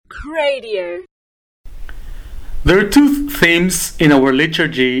Radio. There are two themes in our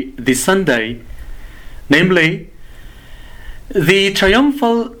liturgy this Sunday, namely the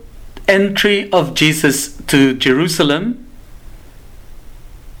triumphal entry of Jesus to Jerusalem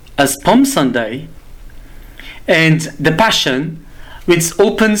as Palm Sunday, and the Passion, which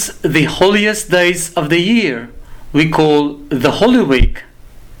opens the holiest days of the year, we call the Holy Week.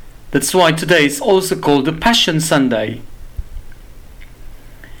 That's why today is also called the Passion Sunday.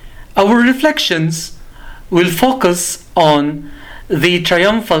 Our reflections will focus on the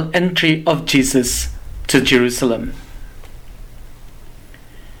triumphal entry of Jesus to Jerusalem.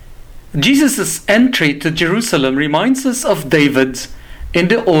 Jesus' entry to Jerusalem reminds us of David in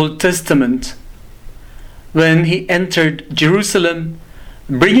the Old Testament, when he entered Jerusalem,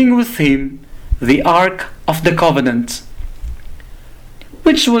 bringing with him the Ark of the Covenant,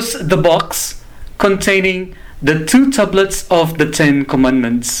 which was the box containing the 2 tablets of the 10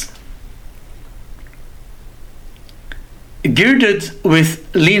 Commandments. Girded with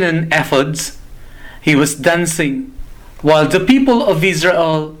linen ephods, he was dancing, while the people of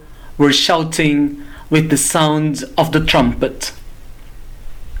Israel were shouting with the sound of the trumpet.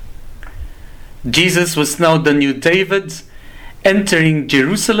 Jesus was now the new David, entering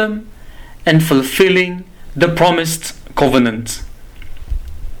Jerusalem and fulfilling the promised covenant.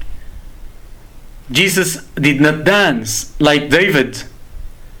 Jesus did not dance like David,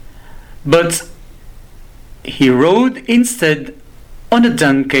 but he rode instead on a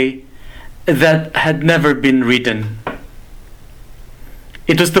donkey that had never been ridden.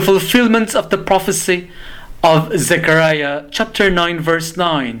 It was the fulfillment of the prophecy of Zechariah chapter 9 verse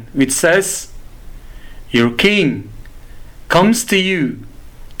 9, which says, "Your king comes to you,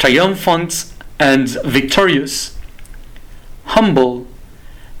 triumphant and victorious, humble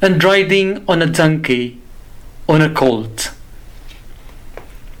and riding on a donkey, on a colt."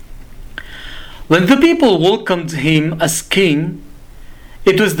 When the people welcomed him as king,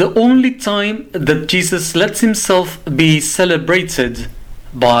 it was the only time that Jesus let himself be celebrated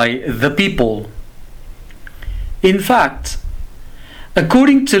by the people. In fact,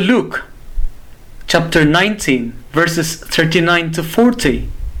 according to Luke chapter 19 verses 39 to 40,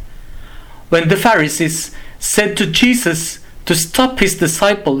 when the Pharisees said to Jesus to stop his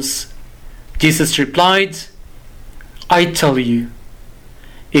disciples, Jesus replied, "I tell you,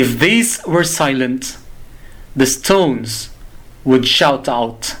 if these were silent, the stones would shout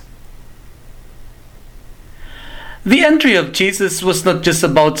out." The entry of Jesus was not just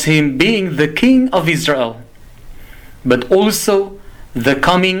about him being the King of Israel, but also the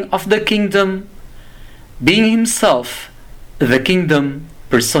coming of the kingdom, being himself the kingdom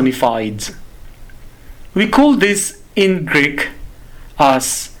personified. We call this in Greek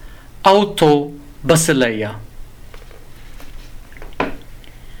as auto basileia.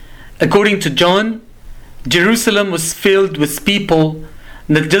 According to John, Jerusalem was filled with people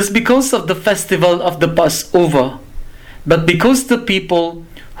not just because of the festival of the Passover, but because the people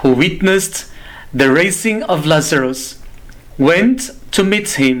who witnessed the raising of Lazarus went to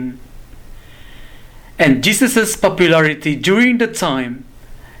meet him. And Jesus' popularity during the time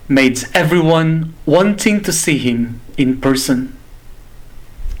made everyone wanting to see him in person.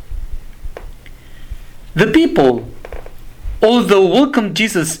 The people, although welcomed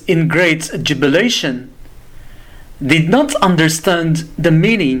Jesus in great jubilation, did not understand the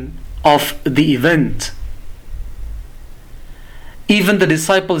meaning of the event. Even the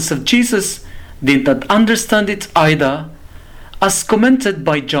disciples of Jesus did not understand it either, as commented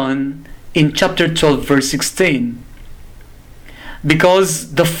by John in chapter 12 verse 16,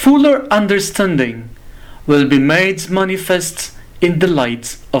 because the fuller understanding will be made manifest in the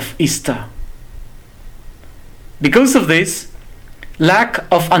light of Easter. Because of this lack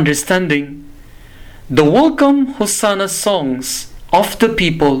of understanding, the welcome Hosanna songs of the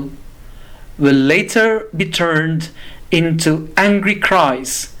people will later be turned into angry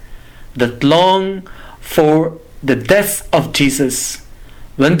cries that long for the death of Jesus,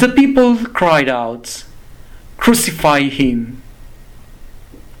 when the people cried out, "Crucify him."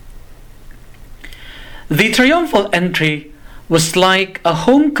 The triumphal entry was like a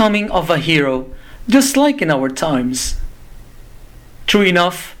homecoming of a hero, just like in our times. True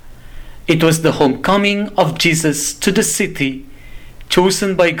enough, it was the homecoming of Jesus to the city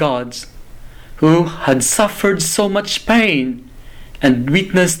chosen by God, who had suffered so much pain and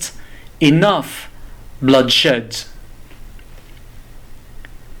witnessed enough bloodshed.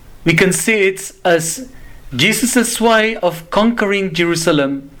 We can see it as Jesus' way of conquering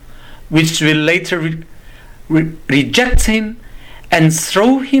Jerusalem, which will later reject him and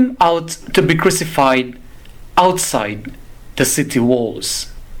throw him out to be crucified outside the city walls.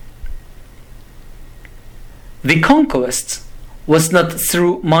 The conquest was not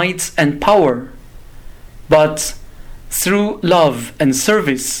through might and power, but through love and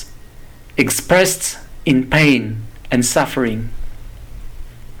service expressed in pain and suffering.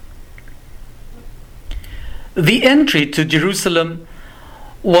 The entry to Jerusalem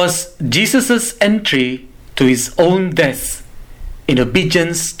was Jesus' entry to his own death in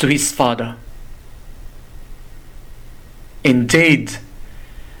obedience to his Father. Indeed,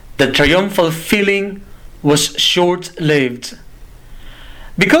 the triumphal feeling was short-lived,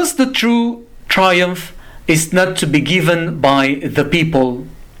 because the true triumph is not to be given by the people,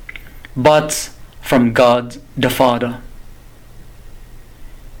 but from God the Father.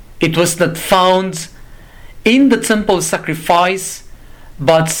 It was not found in the temple sacrifice,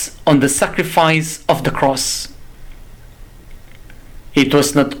 but on the sacrifice of the cross. It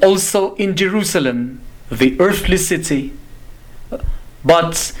was not also in Jerusalem, the earthly city,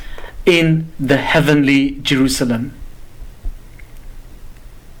 but in the heavenly Jerusalem.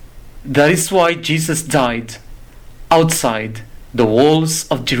 That is why Jesus died outside the walls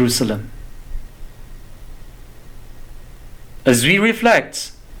of Jerusalem. As we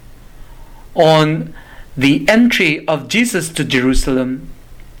reflect on the entry of Jesus to Jerusalem,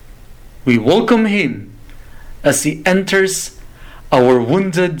 we welcome him as he enters our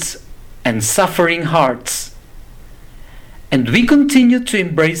wounded and suffering hearts, and we continue to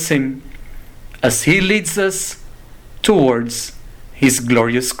embrace him as he leads us towards his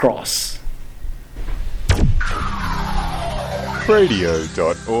glorious cross.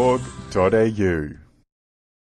 Radio.org.au